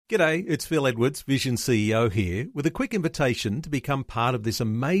G'day, it's Phil Edwards, Vision CEO here, with a quick invitation to become part of this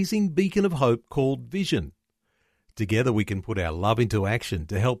amazing beacon of hope called Vision. Together we can put our love into action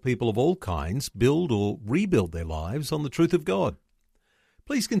to help people of all kinds build or rebuild their lives on the truth of God.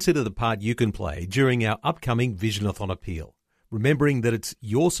 Please consider the part you can play during our upcoming Visionathon appeal, remembering that it's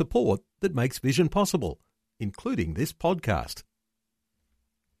your support that makes Vision possible, including this podcast.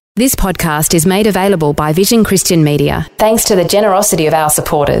 This podcast is made available by Vision Christian Media, thanks to the generosity of our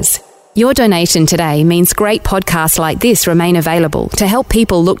supporters. Your donation today means great podcasts like this remain available to help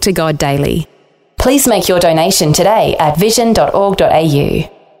people look to God daily. Please make your donation today at vision.org.au.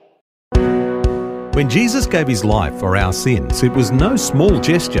 When Jesus gave his life for our sins, it was no small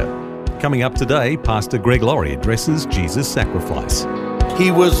gesture. Coming up today, Pastor Greg Laurie addresses Jesus' sacrifice.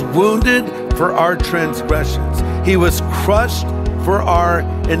 He was wounded for our transgressions. He was crushed for our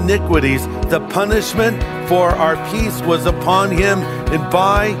iniquities. The punishment for our peace was upon him, and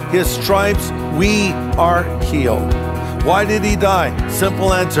by his stripes we are healed. Why did he die?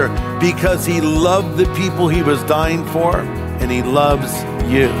 Simple answer, because he loved the people he was dying for, and he loves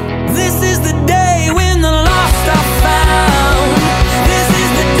you. This is the day when the lost are found. This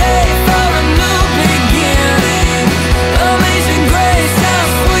is the day for a new beginning. Amazing grace, how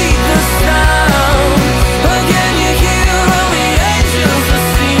sweet the sound. Again you hear all the angels are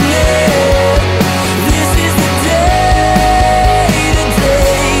singing. This is the day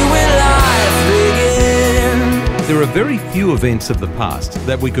when life begins. There are very few events of the past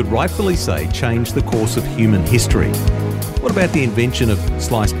that we could rightfully say changed the course of human history. What about the invention of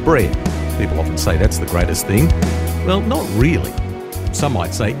sliced bread? People often say that's the greatest thing. Well, not really. Some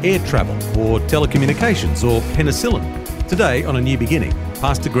might say air travel, or telecommunications, or penicillin. Today, on A New Beginning,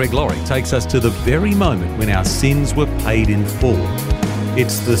 Pastor Greg Laurie takes us to the very moment when our sins were paid in full.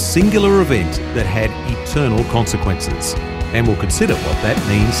 It's the singular event that had eternal consequences, and we'll consider what that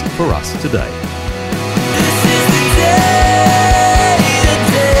means for us today. This is the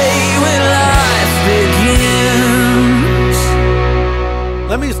day when life begins.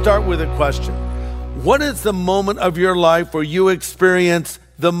 Let me start with a question. What is the moment of your life where you experience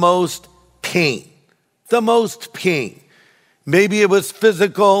the most pain? The most pain. Maybe it was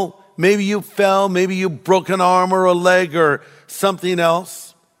physical, maybe you fell, maybe you broke an arm or a leg or something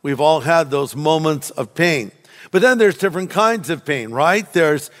else. We've all had those moments of pain. But then there's different kinds of pain, right?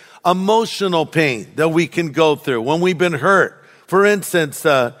 There's emotional pain that we can go through when we've been hurt. For instance,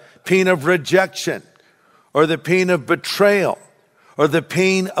 the pain of rejection, or the pain of betrayal, or the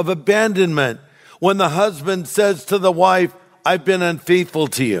pain of abandonment. When the husband says to the wife, I've been unfaithful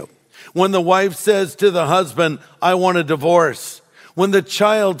to you. When the wife says to the husband, I want a divorce. When the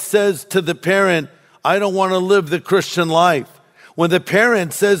child says to the parent, I don't want to live the Christian life. When the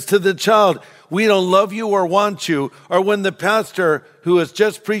parent says to the child, we don't love you or want you. Or when the pastor who has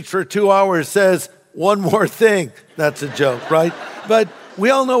just preached for 2 hours says, one more thing. That's a joke, right? But we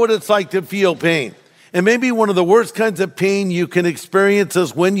all know what it's like to feel pain. And maybe one of the worst kinds of pain you can experience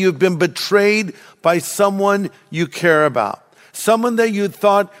is when you've been betrayed by someone you care about. Someone that you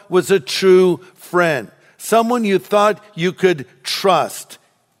thought was a true friend. Someone you thought you could trust.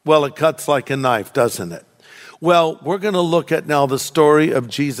 Well, it cuts like a knife, doesn't it? Well, we're going to look at now the story of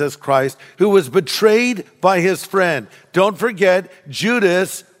Jesus Christ, who was betrayed by his friend. Don't forget,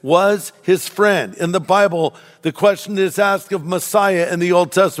 Judas was his friend. In the Bible, the question is asked of Messiah in the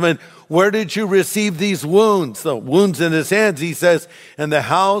Old Testament, where did you receive these wounds? The wounds in his hands, he says, in the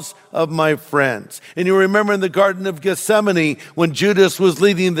house of my friends. And you remember in the Garden of Gethsemane, when Judas was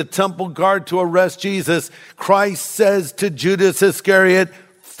leading the temple guard to arrest Jesus, Christ says to Judas Iscariot,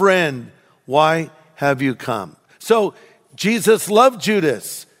 friend, why have you come? So Jesus loved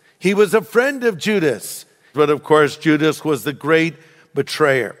Judas. He was a friend of Judas. But of course, Judas was the great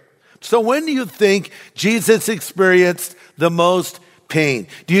betrayer. So when do you think Jesus experienced the most pain?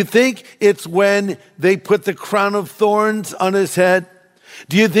 Do you think it's when they put the crown of thorns on his head?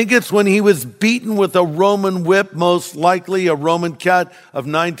 Do you think it's when he was beaten with a Roman whip, most likely a Roman cat of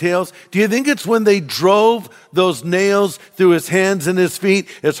 9 tails? Do you think it's when they drove those nails through his hands and his feet?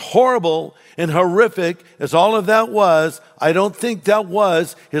 As horrible and horrific as all of that was, I don't think that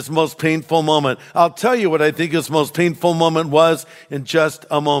was his most painful moment. I'll tell you what I think his most painful moment was in just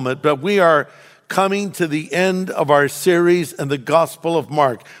a moment. But we are coming to the end of our series in the Gospel of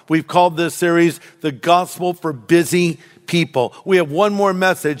Mark. We've called this series The Gospel for Busy People. We have one more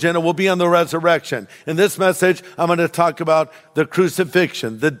message, and it will be on the resurrection. In this message, I'm going to talk about the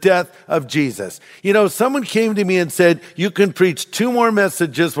crucifixion, the death of Jesus. You know, someone came to me and said, you can preach 2 more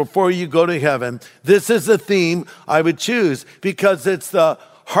messages before you go to heaven. This is the theme I would choose because it's the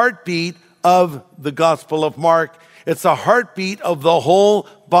heartbeat of the Gospel of Mark. It's the heartbeat of the whole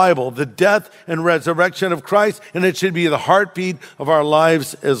Bible, the death and resurrection of Christ, and it should be the heartbeat of our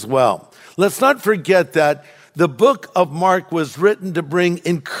lives as well. Let's not forget that the book of Mark was written to bring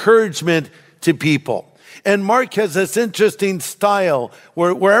encouragement to people. And Mark has this interesting style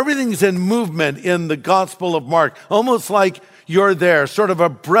where everything's in movement in the Gospel of Mark, almost like you're there, sort of a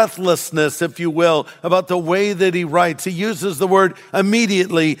breathlessness, if you will, about the way that he writes. He uses the word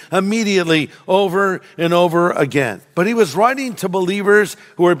immediately, over and over again. But he was writing to believers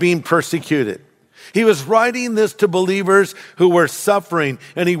who were being persecuted. He was writing this to believers who were suffering,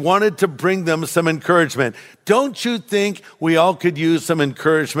 and he wanted to bring them some encouragement. Don't you think we all could use some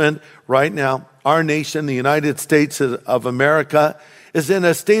encouragement right now? Our nation, the United States of America, is in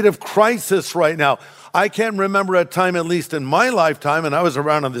a state of crisis right now. I can't remember a time, at least in my lifetime, and I was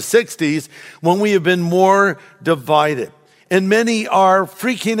around in the 60s, when we have been more divided. And many are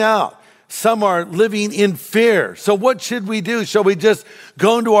freaking out. Some are living in fear. So what should we do? Shall we just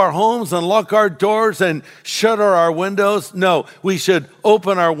go into our homes and lock our doors and shutter our windows? No, we should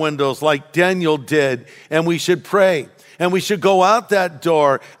open our windows like Daniel did, and we should pray. And we should go out that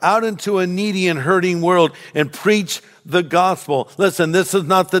door, out into a needy and hurting world and preach the gospel. Listen, this is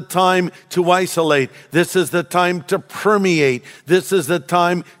not the time to isolate. This is the time to permeate. This is the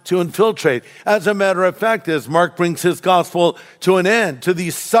time to infiltrate. As a matter of fact, as Mark brings his gospel to an end, to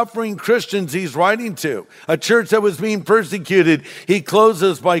these suffering Christians he's writing to, a church that was being persecuted, he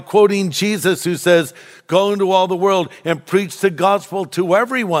closes by quoting Jesus, who says, "Go into all the world and preach the gospel to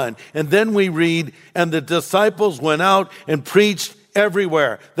everyone." And then we read, "And the disciples went out and preached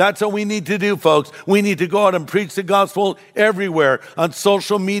everywhere." That's what we need to do, folks. We need to go out and preach the gospel everywhere, on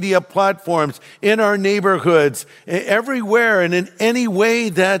social media platforms, in our neighborhoods, everywhere and in any way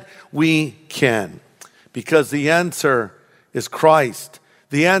that we can. Because the answer is Christ.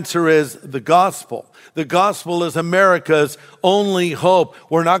 The answer is the gospel. The gospel is America's only hope.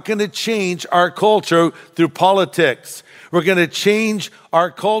 We're not going to change our culture through politics. We're going to change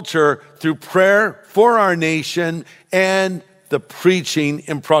our culture through prayer for our nation and the preaching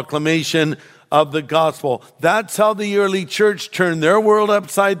and proclamation of the gospel. That's how the early church turned their world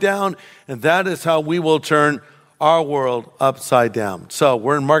upside down, and that is how we will turn our world upside down. So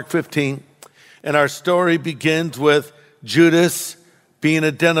we're in Mark 15, and our story begins with Judas being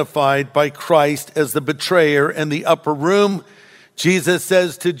identified by Christ as the betrayer in the upper room. Jesus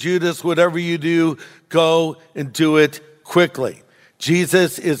says to Judas, "Whatever you do, go and do it quickly."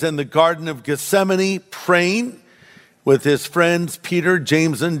 Jesus is in the Garden of Gethsemane praying with his friends Peter,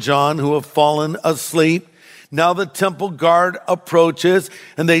 James, and John, who have fallen asleep. Now the temple guard approaches,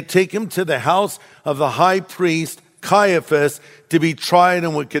 and they take him to the house of the high priest Caiaphas to be tried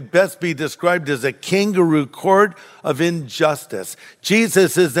in what could best be described as a kangaroo court of injustice.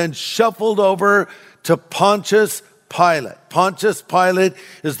 Jesus is then shuffled over to Pontius Pilate. Pontius Pilate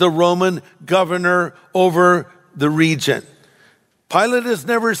is the Roman governor over the region. Pilate has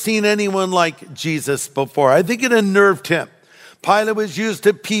never seen anyone like Jesus before. I think it unnerved him. Pilate was used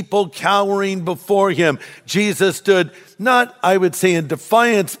to people cowering before him. Jesus stood not, I would say, in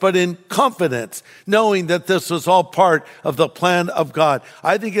defiance, but in confidence, knowing that this was all part of the plan of God.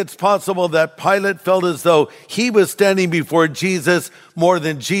 I think it's possible that Pilate felt as though he was standing before Jesus more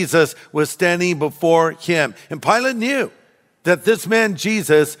than Jesus was standing before him. And Pilate knew that this man,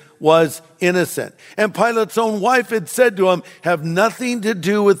 Jesus, was innocent. And Pilate's own wife had said to him, "Have nothing to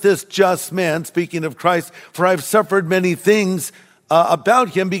do with this just man," speaking of Christ, "for I've suffered many things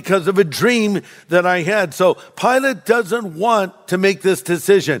about him because of a dream that I had." So Pilate doesn't want to make this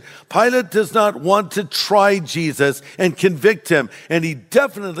decision. Pilate does not want to try Jesus and convict him. And he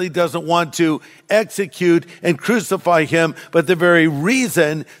definitely doesn't want to execute and crucify him. But the very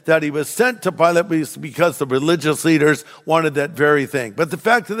reason that he was sent to Pilate was because the religious leaders wanted that very thing. But the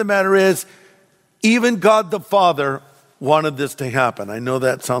fact of the matter is, even God the Father wanted this to happen. I know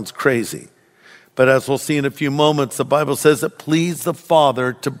that sounds crazy. But as we'll see in a few moments, the Bible says it pleased the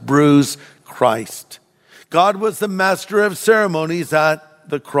Father to bruise Christ. God was the master of ceremonies at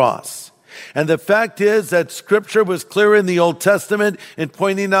the cross. And the fact is that Scripture was clear in the Old Testament in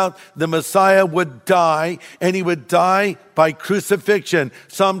pointing out the Messiah would die, and he would die by crucifixion.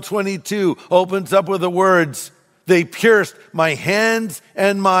 Psalm 22 opens up with the words, "They pierced my hands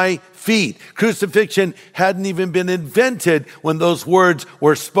and my feet." Crucifixion hadn't even been invented when those words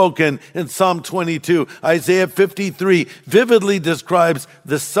were spoken in Psalm 22. Isaiah 53 vividly describes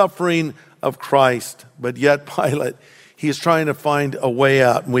the suffering of Christ. But yet Pilate, he's trying to find a way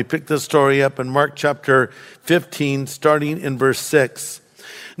out. And we pick this story up in Mark chapter 15, starting in verse 6.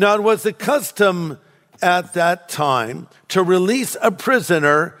 Now it was the custom at that time to release a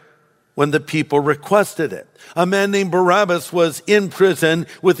prisoner when the people requested it. A man named Barabbas was in prison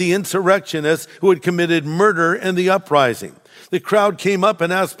with the insurrectionists who had committed murder in the uprising. The crowd came up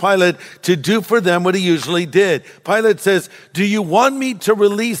and asked Pilate to do for them what he usually did. Pilate says, "Do you want me to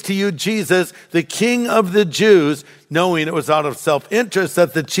release to you Jesus, the King of the Jews?" Knowing it was out of self-interest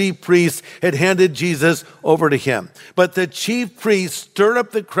that the chief priests had handed Jesus over to him. But the chief priests stirred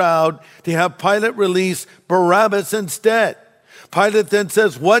up the crowd to have Pilate release Barabbas instead. Pilate then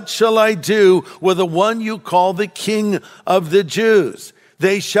says, "What shall I do with the one you call the King of the Jews?"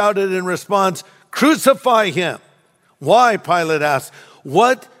 They shouted in response, "Crucify him." "Why?" Pilate asked.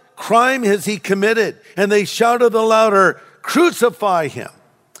 "What crime has he committed?" And they shouted the louder, "Crucify him."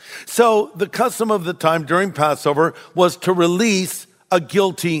 So the custom of the time during Passover was to release a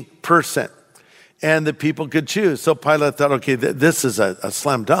guilty person, and the people could choose. So Pilate thought, okay, this is a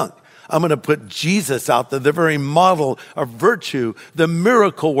slam dunk. I'm going to put Jesus out there, the very model of virtue, the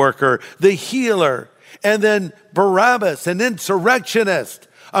miracle worker, the healer, and then Barabbas, an insurrectionist,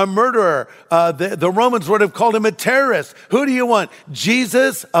 a murderer. The Romans would have called him a terrorist. Who do you want?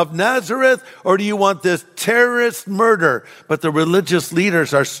 Jesus of Nazareth, or do you want this terrorist murder? But the religious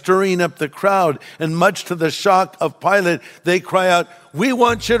leaders are stirring up the crowd, and much to the shock of Pilate, they cry out, "We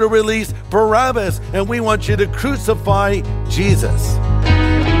want you to release Barabbas, and we want you to crucify Jesus."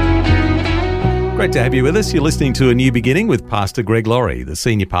 Great to have you with us. You're listening to A New Beginning with Pastor Greg Laurie, the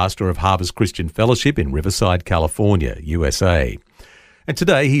senior pastor of Harvest Christian Fellowship in Riverside, California, USA. And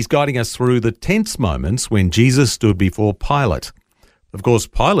today he's guiding us through the tense moments when Jesus stood before Pilate. Of course,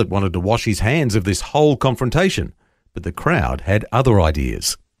 Pilate wanted to wash his hands of this whole confrontation, but the crowd had other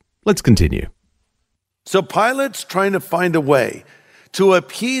ideas. Let's continue. So Pilate's trying to find a way to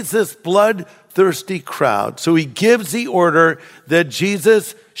appease this bloodthirsty crowd. So he gives the order that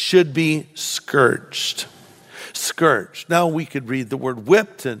Jesus should be scourged. Scourged. Now we could read the word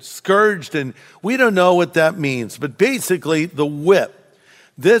whipped and scourged, and we don't know what that means. But basically, the whip.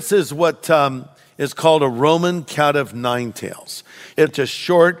 This is what is called a Roman cat of nine tails. It's a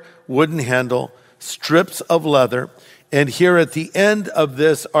short wooden handle, strips of leather, and here at the end of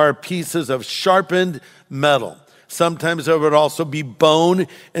this are pieces of sharpened metal. Sometimes there would also be bone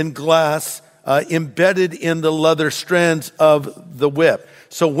and glass embedded in the leather strands of the whip.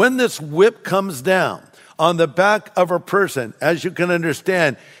 So when this whip comes down on the back of a person, as you can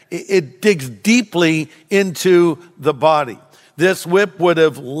understand, it digs deeply into the body. This whip would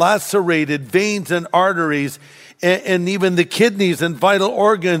have lacerated veins and arteries, and even the kidneys and vital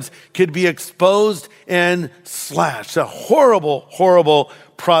organs could be exposed and slashed. A horrible, horrible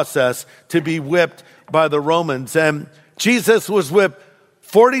process to be whipped by the Romans. And Jesus was whipped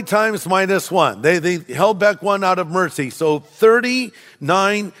 40 times minus one. They held back one out of mercy. So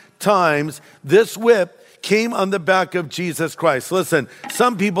 39 times this whip came on the back of Jesus Christ. Listen,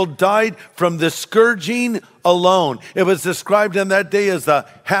 some people died from the scourging alone. It was described in that day as the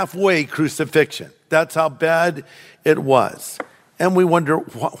halfway crucifixion. That's how bad it was. And we wonder,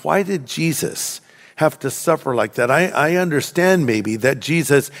 why did Jesus have to suffer like that? I understand maybe that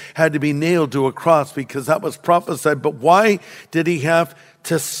Jesus had to be nailed to a cross because that was prophesied, but why did he have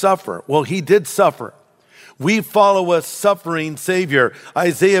to suffer? Well, he did suffer. We follow a suffering Savior.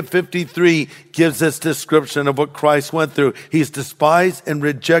 Isaiah 53 gives this description of what Christ went through. He's despised and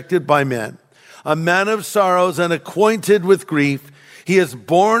rejected by men, a man of sorrows and acquainted with grief. He has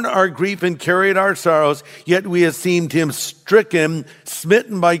borne our grief and carried our sorrows, yet we esteemed him stricken,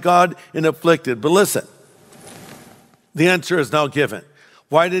 smitten by God, and afflicted. But listen, the answer is now given.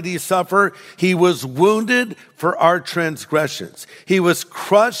 Why did he suffer? He was wounded for our transgressions. He was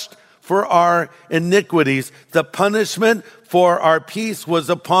crushed for our iniquities. The punishment for our peace was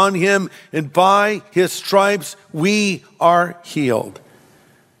upon him, and by his stripes we are healed.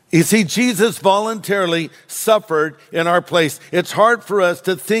 You see, Jesus voluntarily suffered in our place. It's hard for us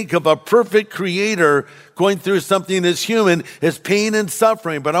to think of a perfect creator going through something as human as pain and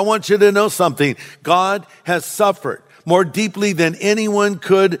suffering. But I want you to know something. God has suffered more deeply than anyone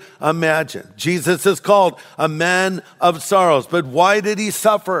could imagine. Jesus is called a man of sorrows. But why did he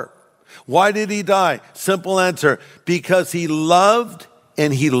suffer? Why did he die? Simple answer, because he loved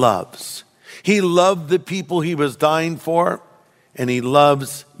and he loves. He loved the people he was dying for, and he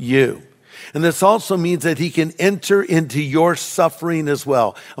loves you. And this also means that he can enter into your suffering as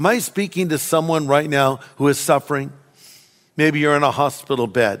well. Am I speaking to someone right now who is suffering? Maybe you're in a hospital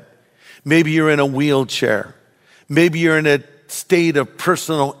bed. Maybe you're in a wheelchair. Maybe you're in a state of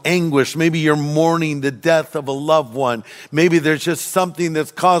personal anguish. Maybe you're mourning the death of a loved one. Maybe there's just something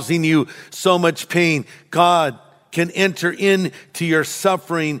that's causing you so much pain. God can enter into your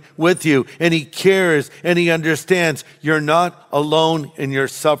suffering with you, and he cares and he understands. You're not alone in your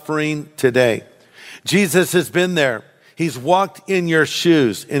suffering today. Jesus has been there. He's walked in your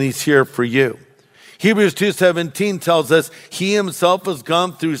shoes, and he's here for you. Hebrews 2:17 tells us he himself has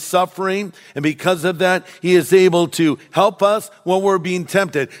gone through suffering, and because of that, he is able to help us when we're being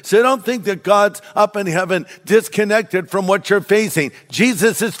tempted. So don't think that God's up in heaven disconnected from what you're facing.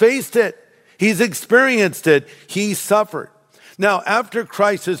 Jesus has faced it. He's experienced it. He suffered. Now, after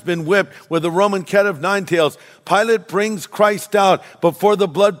Christ has been whipped with a Roman cat of nine tails, Pilate brings Christ out before the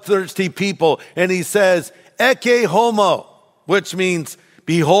bloodthirsty people, and he says, "Ecce homo," which means,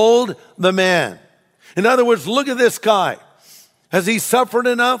 "Behold the man." In other words, look at this guy. Has he suffered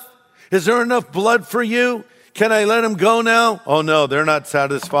enough? Is there enough blood for you? Can I let him go now? Oh no, they're not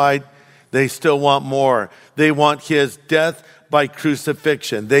satisfied. They still want more. They want his death by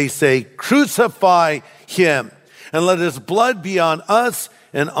crucifixion. They say, "Crucify him, and let his blood be on us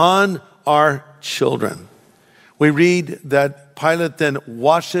and on our children." We read that Pilate then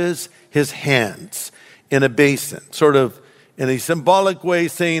washes his hands in a basin, sort of in a symbolic way,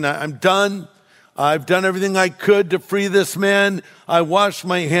 saying, "I'm done. I've done everything I could to free this man. I wash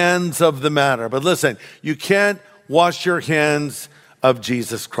my hands of the matter." But listen, you can't wash your hands of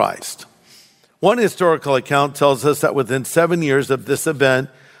Jesus Christ. One historical account tells us that within 7 years of this event,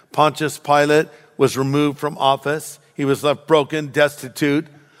 Pontius Pilate was removed from office. He was left broken, destitute,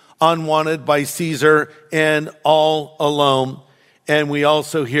 unwanted by Caesar, and all alone. And we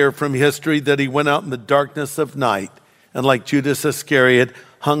also hear from history that he went out in the darkness of night and, like Judas Iscariot,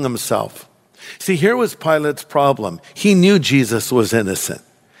 hung himself. See, here was Pilate's problem. He knew Jesus was innocent.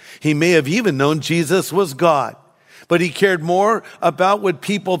 He may have even known Jesus was God, but he cared more about what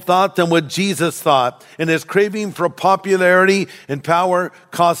people thought than what Jesus thought. And his craving for popularity and power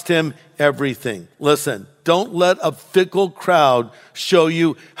cost him everything. Listen, don't let a fickle crowd show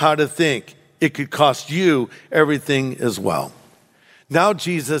you how to think. It could cost you everything as well. Now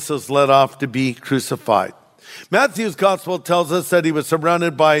Jesus is led off to be crucified. Matthew's gospel tells us that he was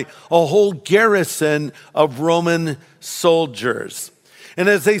surrounded by a whole garrison of Roman soldiers. And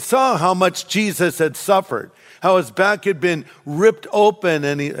as they saw how much Jesus had suffered, how his back had been ripped open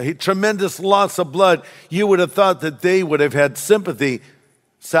and a tremendous loss of blood, you would have thought that they would have had sympathy.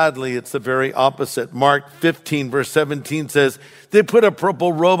 Sadly, it's the very opposite. Mark 15, verse 17 says, "They put a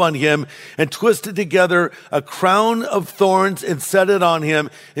purple robe on him and twisted together a crown of thorns and set it on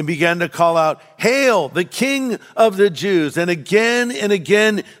him and began to call out, 'Hail, the King of the Jews!' And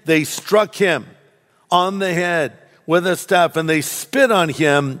again they struck him on the head with a staff, and they spit on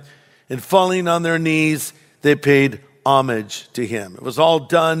him, and falling on their knees, they paid homage to him." It was all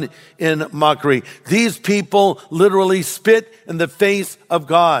done in mockery. These people literally spit in the face of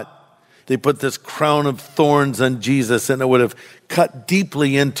God. They put this crown of thorns on Jesus, and it would have cut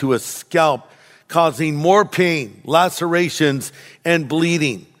deeply into his scalp, causing more pain, lacerations, and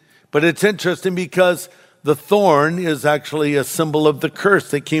bleeding. But it's interesting because the thorn is actually a symbol of the curse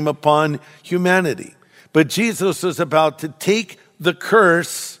that came upon humanity. But Jesus was about to take the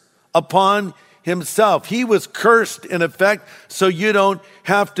curse upon himself. He was cursed in effect, so you don't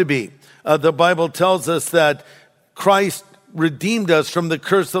have to be. The Bible tells us that Christ redeemed us from the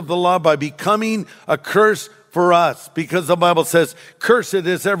curse of the law by becoming a curse for us, because the Bible says, "Cursed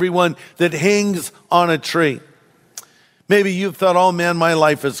is everyone that hangs on a tree." Maybe you thought, "Oh man, my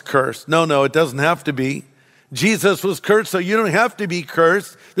life is cursed." No, it doesn't have to be. Jesus was cursed, so you don't have to be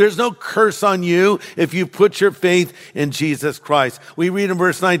cursed. There's no curse on you if you put your faith in Jesus Christ. We read in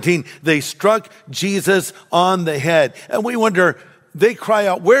verse 19, they struck Jesus on the head. And we wonder, they cry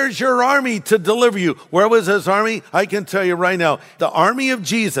out, "Where's your army to deliver you?" Where was his army? I can tell you right now, the army of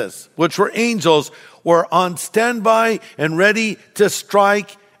Jesus, which were angels, were on standby and ready to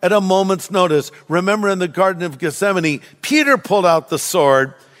strike at a moment's notice. Remember in the Garden of Gethsemane, Peter pulled out the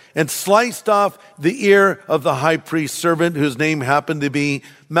sword and sliced off the ear of the high priest's servant, whose name happened to be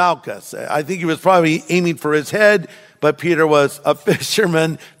Malchus. I think he was probably aiming for his head, but Peter was a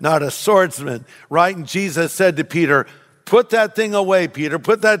fisherman, not a swordsman, right? And Jesus said to Peter, "Put that thing away, Peter.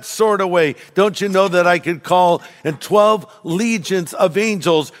 Put that sword away. Don't you know that I could call and 12 legions of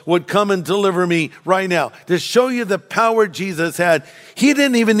angels would come and deliver me right now?" To show you the power Jesus had, he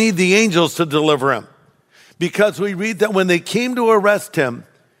didn't even need the angels to deliver him, because we read that when they came to arrest him,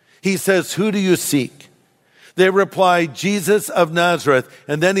 he says, "Who do you seek?" They reply, "Jesus of Nazareth."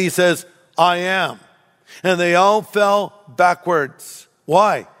 And then he says, "I am." And they all fell backwards.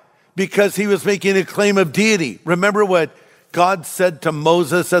 Why? Because he was making a claim of deity. Remember what God said to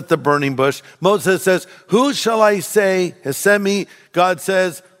Moses at the burning bush. Moses says, "Who shall I say has sent me?" God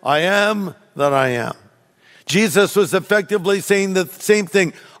says, "I am that I am." Jesus was effectively saying the same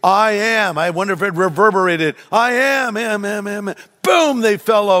thing. I am. I wonder if it reverberated. I am. Boom, they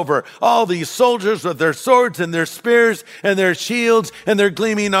fell over. All these soldiers with their swords and their spears and their shields and their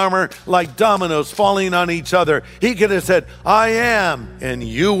gleaming armor like dominoes falling on each other. He could have said, I am, and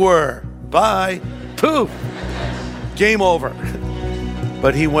you were. Bye. Poof. Game over.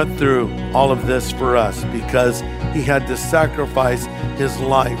 But he went through all of this for us because he had to sacrifice his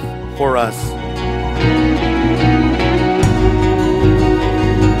life for us.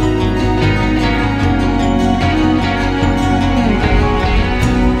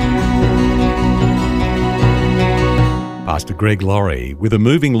 Pastor Greg Laurie with a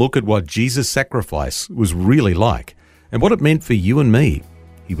moving look at what Jesus' sacrifice was really like and what it meant for you and me.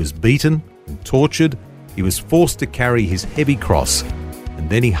 He was beaten and tortured. He was forced to carry his heavy cross, and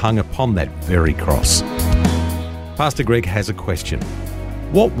then he hung upon that very cross. Pastor Greg has a question.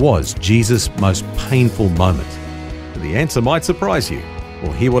 What was Jesus' most painful moment? The answer might surprise you.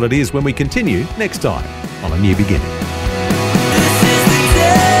 We'll hear what it is when we continue next time on A New Beginning.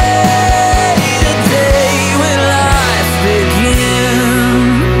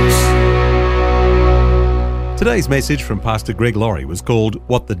 Today's message from Pastor Greg Laurie was called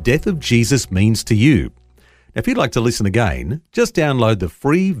What the Death of Jesus Means to You. Now, if you'd like to listen again, just download the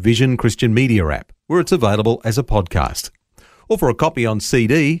free Vision Christian Media app, where it's available as a podcast. Or for a copy on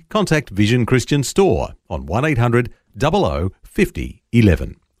CD, contact Vision Christian Store on 1800 00 50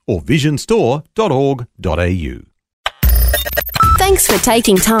 11 or visionstore.org.au. Thanks for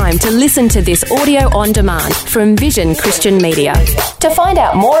taking time to listen to this audio on demand from Vision Christian Media. To find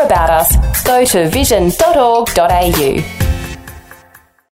out more about us, go to vision.org.au.